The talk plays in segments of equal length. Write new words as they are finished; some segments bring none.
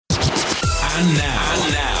And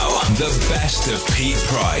now, the best of Pete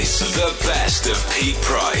Price. The best of Pete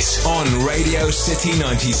Price on Radio City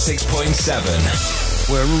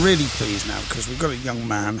 96.7. We're really pleased now because we've got a young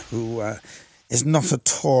man who is not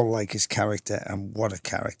at all like his character, and what a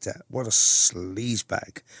character. What a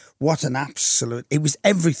sleazebag. What an absolute... It was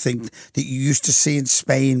everything that you used to see in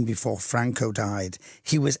Spain before Franco died.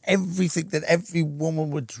 He was everything that every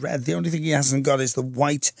woman would dread. The only thing he hasn't got is the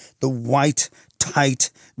white,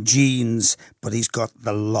 tight jeans, but he's got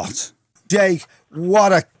the lot. Jake,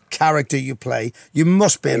 what a character you play. You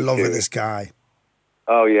must be in love with this guy.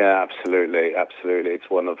 Oh, yeah, absolutely. It's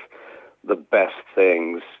one of the best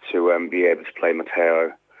things to be able to play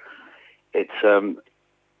Matteo. It's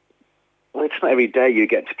it's not every day you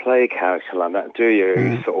get to play a character like that, do you?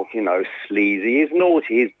 He's sort of, sleazy. He's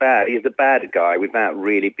naughty, he's bad. He's the bad guy without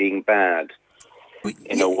really being bad,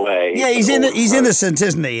 in a way. Yeah, he's innocent,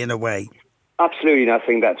 isn't he, in a way? Absolutely, and I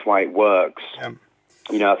think that's why it works. Yeah.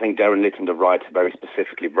 I think Darren Litton, the writer, very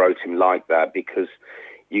specifically wrote him like that because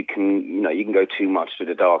you can go too much to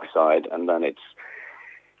the dark side, and then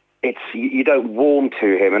you don't warm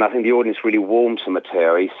to him. And I think the audience really warmed to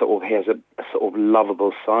Matteo. He has a sort of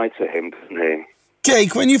lovable side to him, doesn't he?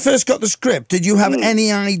 Jake, when you first got the script, did you have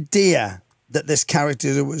any idea that this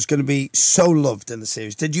character was going to be so loved in the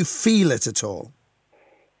series? Did you feel it at all?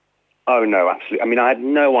 Oh, no, absolutely. I mean, I had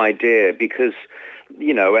no idea because,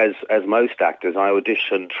 as most actors, I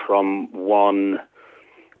auditioned from one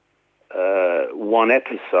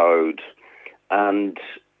episode, and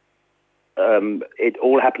it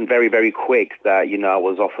all happened very, very quick that, I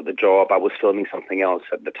was off at the job. I was filming something else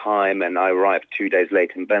at the time, and I arrived 2 days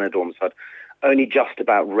later in Benidorm, so I'd only just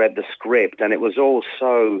about read the script, and it was all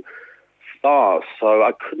so fast, so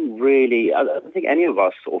I couldn't really... I don't think any of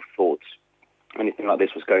us sort of thought anything like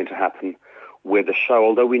this was going to happen with the show,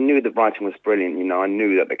 although we knew the writing was brilliant. I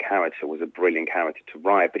knew that the character was a brilliant character to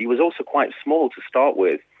write, but he was also quite small to start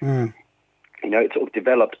with. It sort of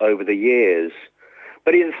developed over the years.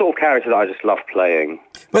 But he's the sort of character that I just love playing.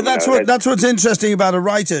 But that's what's interesting about a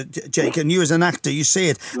writer, Jake, and you as an actor, you see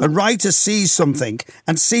it. A writer sees something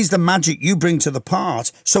and sees the magic you bring to the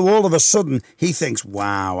part, so all of a sudden he thinks,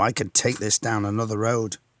 wow, I can take this down another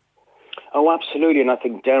road. Oh, absolutely, and I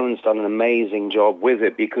think Darren's done an amazing job with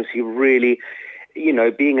it because he really,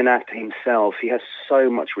 being an actor himself, he has so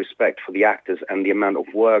much respect for the actors and the amount of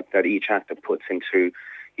work that each actor puts into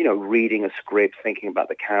reading a script, thinking about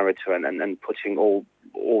the character and putting all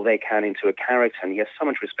they can into a character. And he has so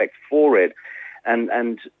much respect for it.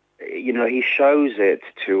 And he shows it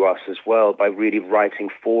to us as well by really writing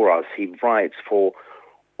for us. He writes for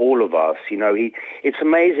all of us. It's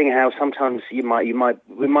amazing how sometimes we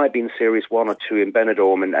might be in series 1 or 2 in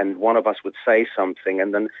Benidorm and one of us would say something,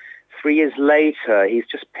 and then 3 years later he's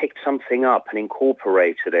just picked something up and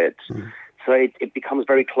incorporated it. So it becomes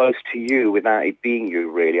very close to you without it being you,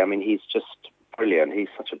 really. I mean, he's just brilliant. He's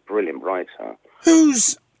such a brilliant writer.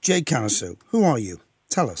 Who's Jake Canuso? Who are you?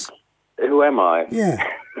 Tell us. Who am I? Yeah.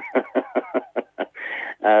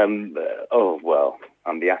 Well,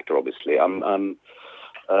 I'm the actor, obviously. I'm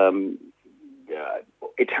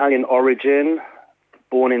Italian origin,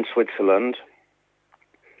 born in Switzerland,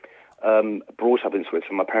 brought up in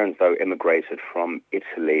Switzerland. My parents, though, immigrated from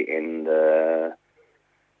Italy in the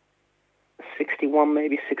 61,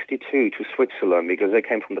 maybe 62, to Switzerland because they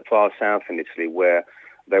came from the far south in Italy where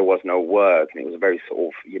there was no work and it was a very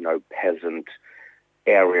sort of, peasant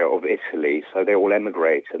area of Italy. So they all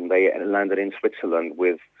emigrated and they landed in Switzerland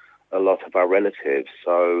with a lot of our relatives.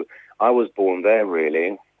 So I was born there,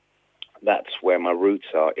 really. That's where my roots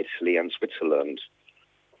are, Italy and Switzerland.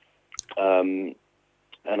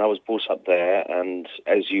 And I was brought up there, and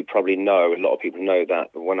as you probably know, a lot of people know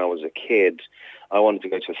that when I was a kid, I wanted to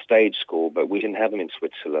go to a stage school, but we didn't have them in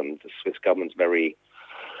Switzerland. The Swiss government's very,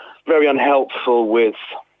 very unhelpful with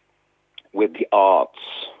the arts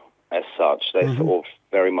as such. They sort of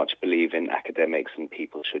very much believe in academics and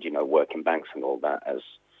people should, work in banks and all that, as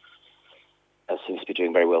seems to be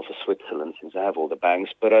doing very well for Switzerland since they have all the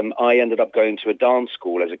banks. But I ended up going to a dance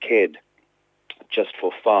school as a kid, just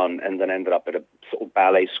for fun, and then ended up at a sort of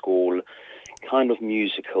ballet school, kind of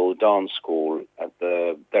musical dance school at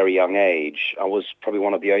the very young age. I was probably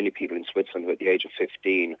one of the only people in Switzerland who at the age of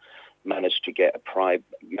 15 managed to get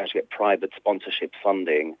private sponsorship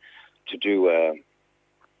funding to do a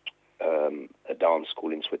dance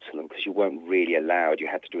school in Switzerland because you weren't really allowed. You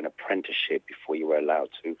had to do an apprenticeship before you were allowed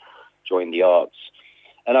to join the arts.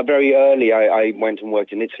 And very early, I went and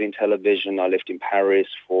worked in Italy in television. I lived in Paris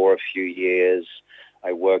for a few years.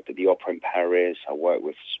 I worked at the Opera in Paris. I worked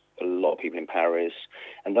with a lot of people in Paris.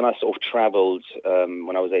 And then I sort of travelled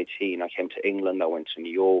when I was 18. I came to England. I went to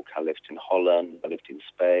New York. I lived in Holland. I lived in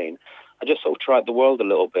Spain. I just sort of tried the world a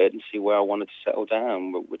little bit and see where I wanted to settle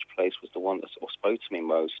down, which place was the one that sort of spoke to me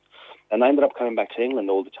most. And I ended up coming back to England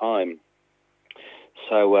all the time.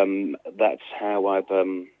 So that's how I've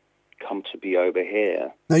come to be over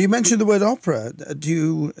here. Now, you mentioned the word opera.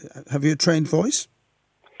 Have you a trained voice?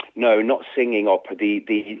 No, not singing opera,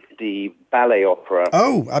 the ballet opera.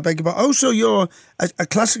 Oh, I beg your pardon. Oh, so you're a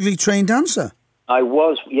classically trained dancer? I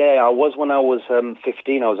was when I was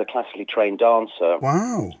 15. I was a classically trained dancer.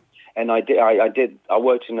 Wow. And I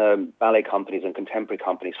worked in ballet companies and contemporary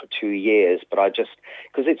companies for 2 years, but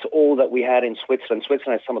because it's all that we had in Switzerland.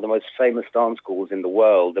 Switzerland has some of the most famous dance schools in the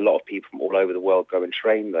world. A lot of people from all over the world go and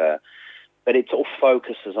train there. But it all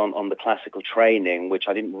focuses on the classical training, which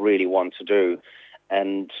I didn't really want to do.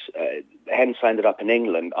 And hence I ended up in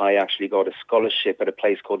England. I actually got a scholarship at a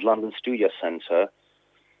place called London Studio Centre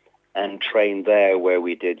and trained there, where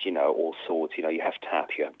we did, all sorts. You have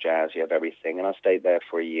tap, you have jazz, you have everything. And I stayed there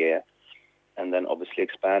for a year and then obviously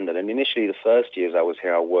expanded. And initially, the first years I was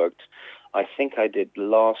here, I worked, I think I did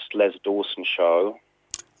last Les Dawson show.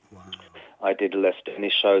 Wow. I did Les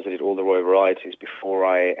Dennis shows. I did all the Royal Varieties before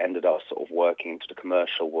I ended up sort of working into the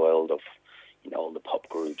commercial world of, all the pop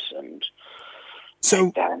groups and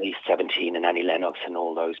Danny 17 and Annie Lennox and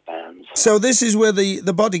all those bands. So this is where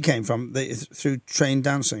the body came from, through trained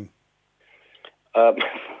dancing?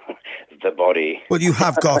 The body. Well, you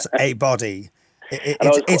have got a body.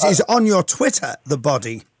 It is on your Twitter, the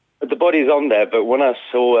body. The body's on there, but when I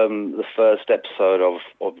saw the first episode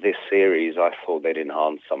of this series, I thought they'd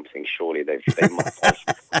enhanced something. Surely they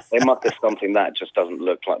must have something that just doesn't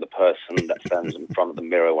look like the person that stands in front of the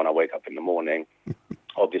mirror when I wake up in the morning.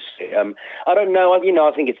 Obviously, I don't know.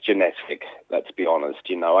 I think it's genetic. Let's be honest.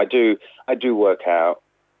 I do work out.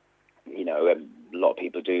 A lot of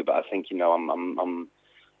people do, but I think I'm.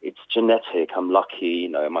 It's genetic. I'm lucky.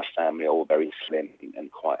 My family are all very slim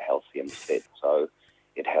and quite healthy and fit, so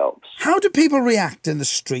it helps. How do people react in the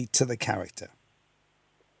street to the character?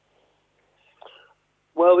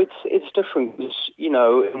 Well, it's different.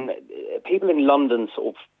 People in London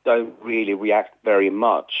sort of don't really react very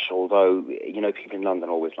much, although, people in London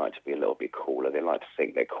always like to be a little bit cooler. They like to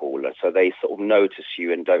think they're cooler, so they sort of notice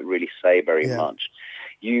you and don't really say very much.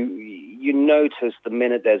 You notice the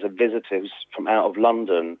minute there's a visitor who's from out of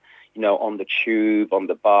London, on the tube, on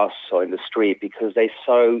the bus, or in the street, because they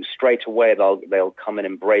so straight away they'll come and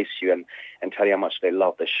embrace you and tell you how much they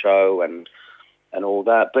love the show and all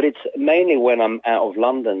that. But it's mainly when I'm out of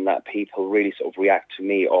London that people really sort of react to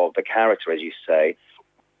me, or the character, as you say.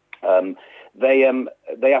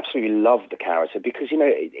 They absolutely love the character because,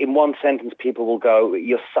 in one sentence people will go,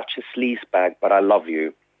 "You're such a sleazebag, but I love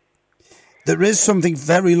you." There is something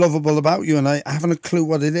very lovable about you, and I haven't a clue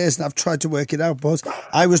what it is, and I've tried to work it out, but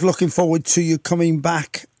I was looking forward to you coming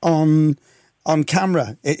back on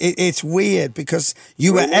camera. It's weird because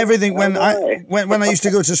you were everything when I used to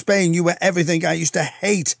go to Spain. You were everything I used to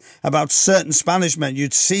hate about certain Spanish men.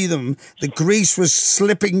 You'd see them; the grease was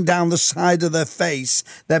slipping down the side of their face.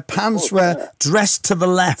 Their pants were dressed to the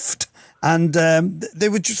left, and they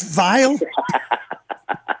were just vile.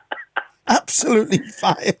 Absolutely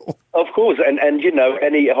vile. Of course, and any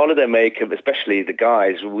holidaymaker, especially the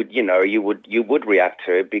guys, would you would react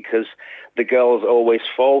to it because the girls always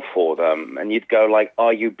fall for them, and you'd go like,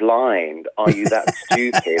 "Are you blind? Are you that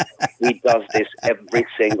stupid?" He does this every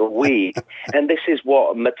single week, and this is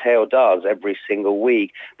what Matteo does every single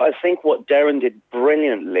week. But I think what Darren did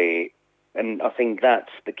brilliantly, and I think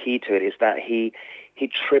that's the key to it, is that he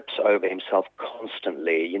trips over himself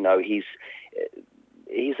constantly.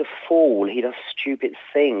 He's a fool. He does stupid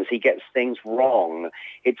things. He gets things wrong.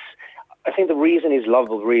 I think the reason he's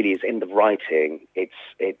lovable really is in the writing. It's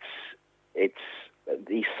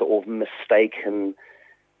these sort of mistaken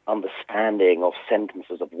understanding of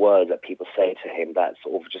sentences of words that people say to him that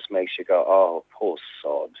sort of just makes you go, "Oh, poor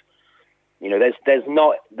sod." There's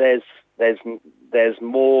more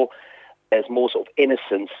sort of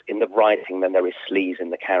innocence in the writing than there is sleaze in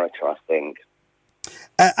the character, I think.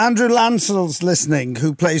 Andrew Lancell's listening,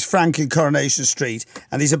 who plays Frank in Coronation Street,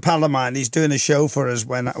 and he's a pal of mine. He's doing a show for us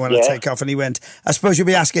when I take off, and he went, "I suppose you'll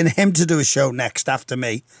be asking him to do a show next after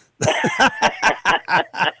me."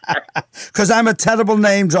 Because I'm a terrible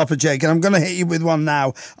name dropper, Jake, and I'm going to hit you with one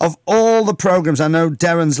now. Of all the programmes, I know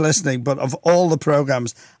Darren's listening, but of all the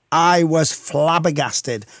programmes, I was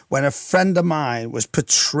flabbergasted when a friend of mine was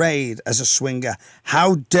portrayed as a swinger.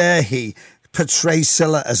 How dare he portray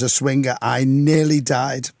Scylla as a swinger? I nearly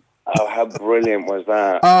died. Oh, how brilliant was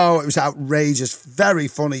that? Oh, it was outrageous. Very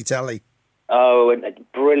funny telly. Oh, and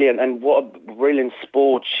brilliant. And what a brilliant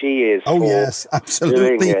sport she is Oh, for yes,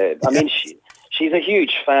 absolutely. doing it. I mean, Yes. she's a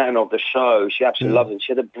huge fan of the show. She absolutely loves it.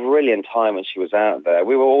 She had a brilliant time when she was out there.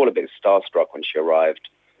 We were all a bit starstruck when she arrived.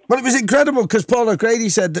 Well, it was incredible because Paul O'Grady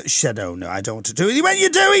said that she said, "Oh no, I don't want to do it." He went, "You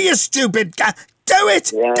do it, you stupid guy. Do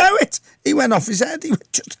it, Yeah. do it." He went off his head. He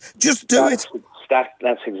went, just do it.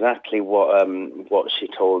 That's exactly what she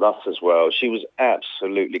told us as well. She was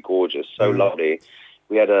absolutely gorgeous, so lovely.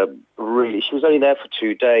 We had she was only there for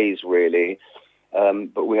 2 days, really,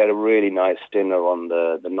 but we had a really nice dinner on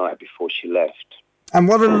the night before she left. And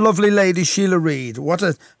what a lovely lady, Sheila Reid. What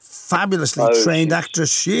a fabulously trained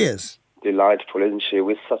actress she is. Delightful, isn't she?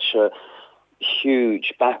 With such a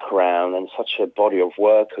huge background and such a body of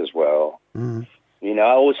work as well. You know,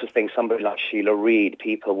 I also think somebody like Sheila Reid,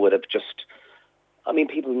 people would have just... I mean,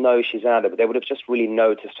 people know she's out there, but they would have just really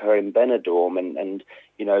noticed her in Benidorm, and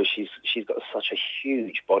you know, she's got such a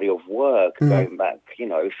huge body of work going back,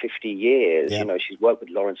 50 years. Yeah. You know, she's worked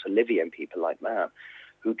with Laurence Olivier and people like that.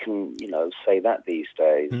 Who can, say that these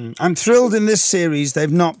days? I'm thrilled in this series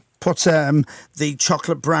they've not put the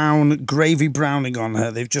chocolate brown gravy browning on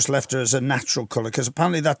her. They've just left her as a natural colour, because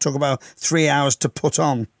apparently that took about 3 hours to put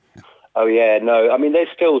on. Oh, yeah, no. I mean, they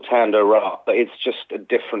still tanned her up, but it's just a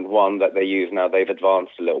different one that they use now. They've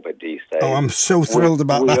advanced a little bit these days. Oh, I'm so thrilled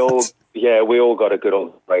about that. We all got a good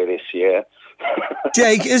old spray this year.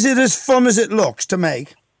 Jake, is it as fun as it looks to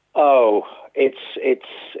make? Oh, it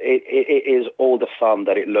is all the fun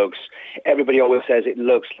that it looks. Everybody always says it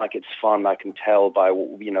looks like it's fun. I can tell by,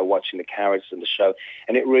 watching the characters in the show.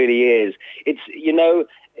 And it really is. It's,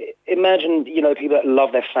 imagine, people that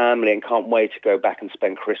love their family and can't wait to go back and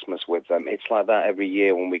spend Christmas with them. It's like that every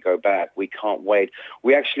year when we go back. We can't wait.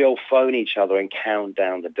 We actually all phone each other and count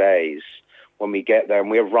down the days when we get there. And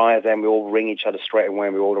we arrive there and we all ring each other straight away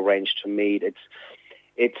and we all arrange to meet.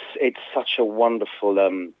 It's such a wonderful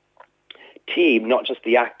team, not just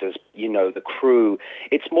the actors, the crew.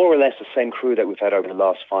 It's more or less the same crew that we've had over the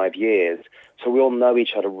last 5 years. So we all know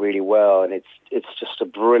each other really well, and it's just a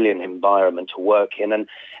brilliant environment to work in. And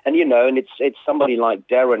it's somebody like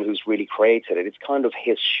Darren who's really created it. It's kind of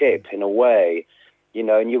his ship in a way,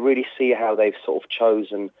 and you really see how they've sort of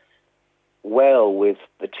chosen well with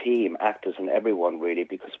the team, actors and everyone, really,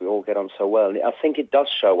 because we all get on so well. And I think it does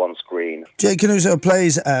show on screen. Jake Canuso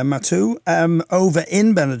plays Matu over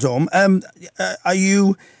in Benidorm.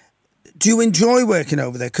 Do you enjoy working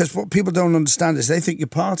over there? Because what people don't understand is they think you're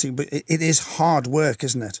partying, but it is hard work,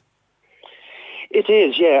 isn't it? It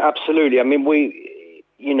is, yeah, absolutely. I mean, we,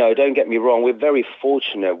 don't get me wrong, we're very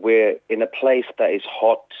fortunate. We're in a place that is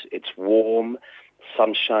hot, it's warm,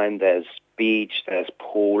 sunshine, there's beach, there's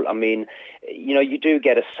pool. I mean, you do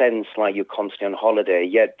get a sense like you're constantly on holiday,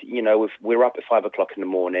 yet, if we're up at 5 o'clock in the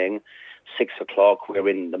morning, 6 o'clock, we're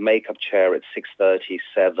in the makeup chair at 6:30,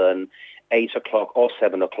 7, 8 o'clock or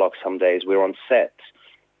 7 o'clock some days, we're on set.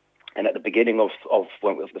 And at the beginning of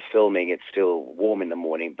the filming, it's still warm in the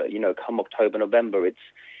morning, but, come October, November,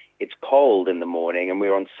 it's cold in the morning, and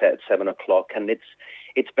we're on set at 7 o'clock, and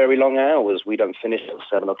it's very long hours. We don't finish till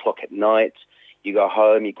 7 o'clock at night. You go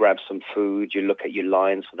home, you grab some food, you look at your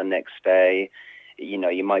lines for the next day.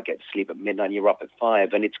 You might get to sleep at midnight, and you're up at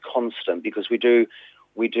 5, and it's constant because we do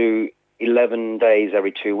 11 days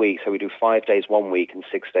every 2 weeks, so we do 5 days one week and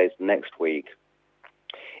 6 days the next week.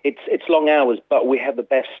 It's long hours, but we have the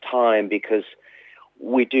best time because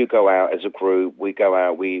we do go out as a group. We go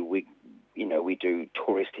out, we do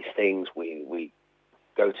touristy things. We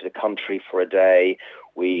go to the country for a day.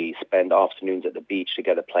 We spend afternoons at the beach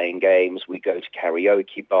together playing games. We go to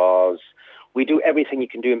karaoke bars. We do everything you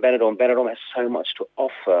can do in Benidorm. Benidorm has so much to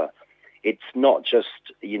offer. It's not just,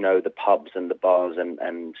 the pubs and the bars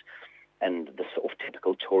and the sort of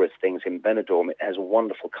typical tourist things in Benidorm. It has a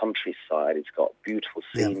wonderful countryside. It's got beautiful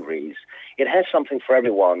sceneries. Yeah. It has something for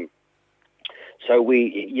everyone. So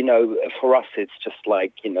we, for us, it's just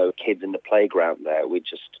like, kids in the playground there.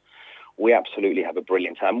 We absolutely have a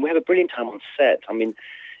brilliant time. We have a brilliant time on set. I mean,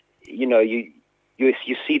 you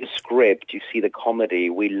see the script, you see the comedy,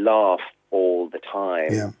 we laugh all the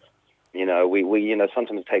time. Yeah. We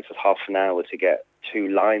sometimes it takes us half an hour to get 2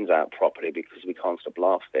 lines out properly because we can't stop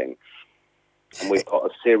laughing. And we've got a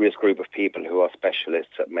serious group of people who are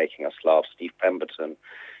specialists at making us laugh. Steve Pemberton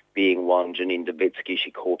being one, Janine Davitsky,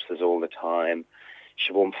 she corpses all the time,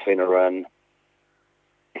 Siobhan Finneran.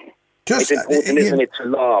 It's important, isn't it, to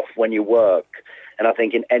laugh when you work? And I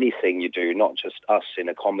think in anything you do, not just us in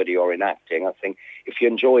a comedy or in acting, I think if you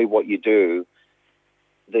enjoy what you do,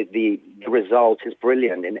 the result is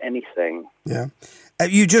brilliant in anything. Yeah.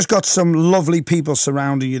 You just got some lovely people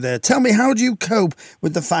surrounding you there. Tell me, how do you cope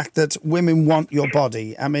with the fact that women want your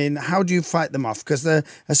body? I mean, how do you fight them off? Because there are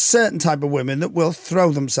a certain type of women that will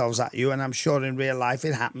throw themselves at you, and I'm sure in real life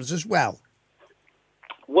it happens as well.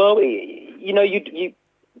 Well, you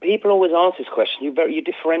people always ask this question. You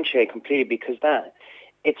differentiate completely, because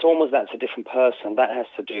it's almost that's a different person. That has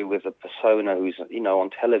to do with the persona who's on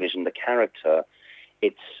television, the character.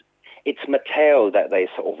 It's Matteo that they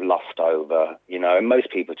sort of lust over, and most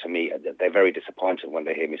people, to me, they're very disappointed when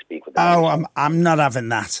they hear me speak with them. Oh, I'm not having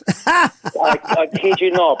that. I kid you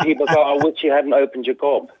not. People go, I wish you hadn't opened your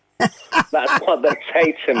gob. That's what they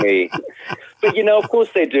say to me. But, of course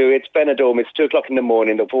they do. It's Benidorm. It's 2:00 in the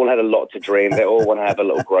morning. They've all had a lot to drink. They all want to have a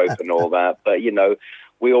little grope and all that. But,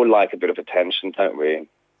 we all like a bit of attention, don't we?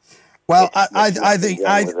 Well, I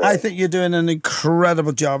think you're doing an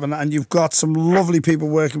incredible job, and you've got some lovely people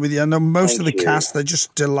working with you. I know most of the cast, they're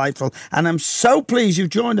just delightful. And I'm so pleased you've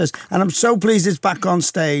joined us, and I'm so pleased it's back on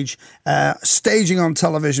stage, staging on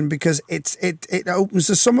television, because it opens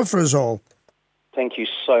the summer for us all. Thank you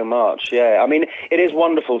so much. Yeah, I mean, it is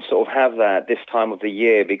wonderful to sort of have that this time of the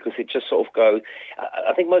year, because it just sort of goes,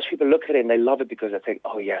 I think most people look at it and they love it because they think,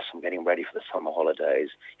 oh, yes, I'm getting ready for the summer holidays.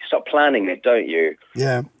 You start planning it, don't you?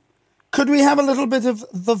 Yeah. Could we have a little bit of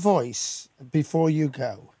The Voice before you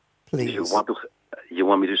go, please? You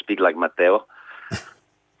want me to speak like Matteo?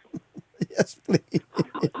 Yes, please.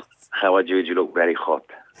 How are you? You look very hot.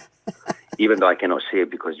 Even though I cannot see it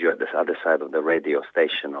because you're at the other side of the radio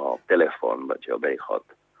station or telephone, but you're very hot.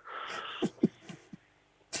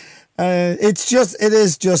 It's just,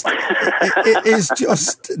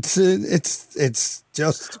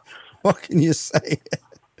 what can you say?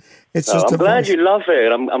 I'm glad you love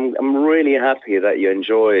it. I'm really happy that you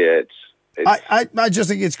enjoy it. I just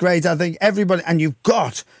think it's great. I think everybody, and you've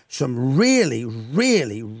got some really,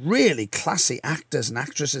 really, really classy actors and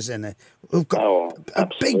actresses in it who've got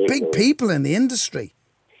big people in the industry.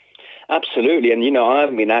 Absolutely, and I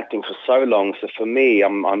haven't been acting for so long, so for me,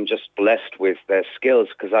 I'm just blessed with their skills,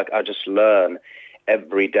 because I just learn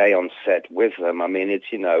every day on set with them. I mean, it's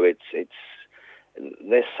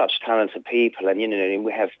there's such talented people, and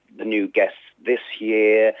we have the new guests this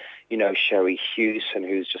year. Sherry Hewson,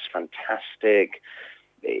 who's just fantastic.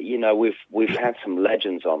 We've had some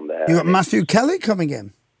legends on there. You got Matthew Kelly coming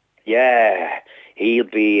in. Yeah, he'll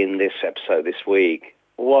be in this episode this week.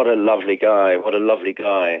 What a lovely guy! What a lovely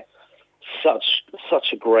guy!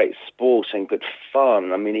 Such a great sport and good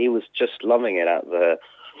fun. I mean, he was just loving it out there.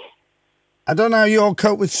 I don't know how you all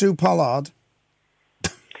cope with Sue Pollard.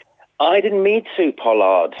 I didn't meet Sue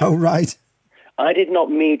Pollard. Oh, right. I did not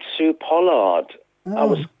meet Sue Pollard. Oh. I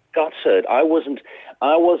was gutted. I wasn't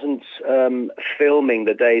filming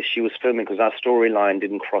the day she was filming, because our storyline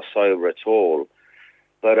didn't cross over at all.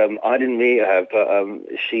 But I didn't meet her, but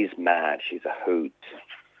she's mad. She's a hoot.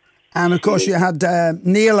 And, of course, you had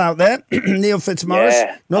Neil out there, Neil Fitzmaurice,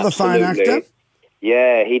 another fine actor.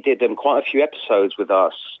 Yeah, he did quite a few episodes with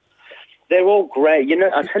us. They're all great.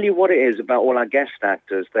 I'll tell you what it is about all our guest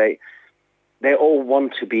actors. They all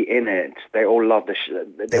want to be in it. They all love the show.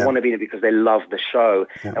 They want to be in it because they love the show.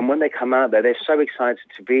 Yeah. And when they come out there, they're so excited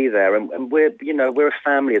to be there. And we're a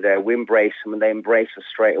family there. We embrace them, and they embrace us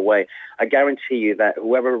straight away. I guarantee you that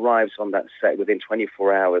whoever arrives on that set within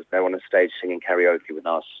 24 hours, they're on a stage singing karaoke with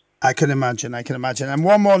us. I can imagine. And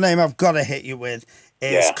one more name I've got to hit you with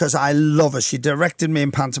is, because I love her. She directed me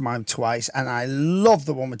in pantomime twice, and I love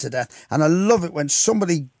the woman to death. And I love it when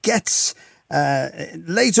somebody gets,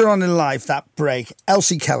 later on in life, that break.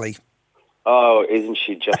 Elsie Kelly. Oh, isn't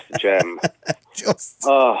she just a gem?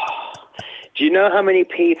 Oh, do you know how many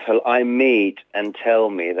people I meet and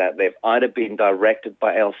tell me that they've either been directed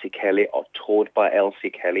by Elsie Kelly or taught by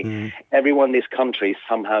Elsie Kelly? Mm. Everyone in this country is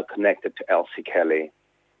somehow connected to Elsie Kelly.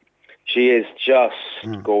 She is just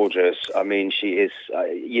gorgeous. I mean, she is,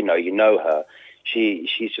 you know her.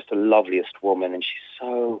 She's just the loveliest woman, and she's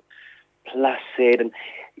so placid. And,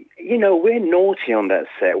 we're naughty on that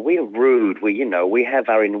set. We're rude. We have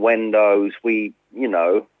our innuendos. We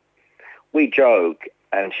joke,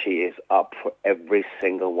 and she is up for every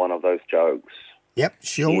single one of those jokes. Yep,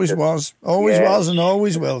 she always was. Always was and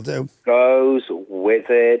always will do. Goes with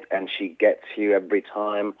it, and she gets you every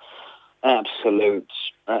time. Absolute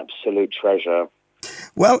treasure.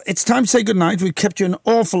 Well, it's time to say goodnight. We've kept you an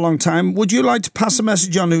awful long time. Would you like to pass a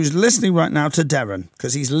message on who's listening right now to Darren?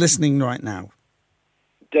 Because he's listening right now.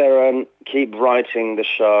 Darren, keep writing the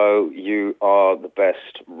show. You are the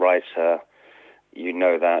best writer. You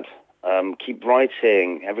know that. Keep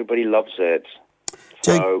writing. Everybody loves it.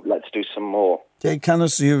 So let's do some more. Jake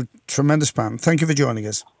Canuso, you're a tremendous man. Thank you for joining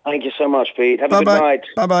us. Thank you so much, Pete. Have a good Bye-bye. night.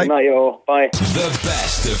 Bye-bye. Good night, you all. Bye. The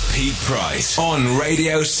best of Pete Price on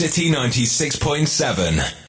Radio City 96.7.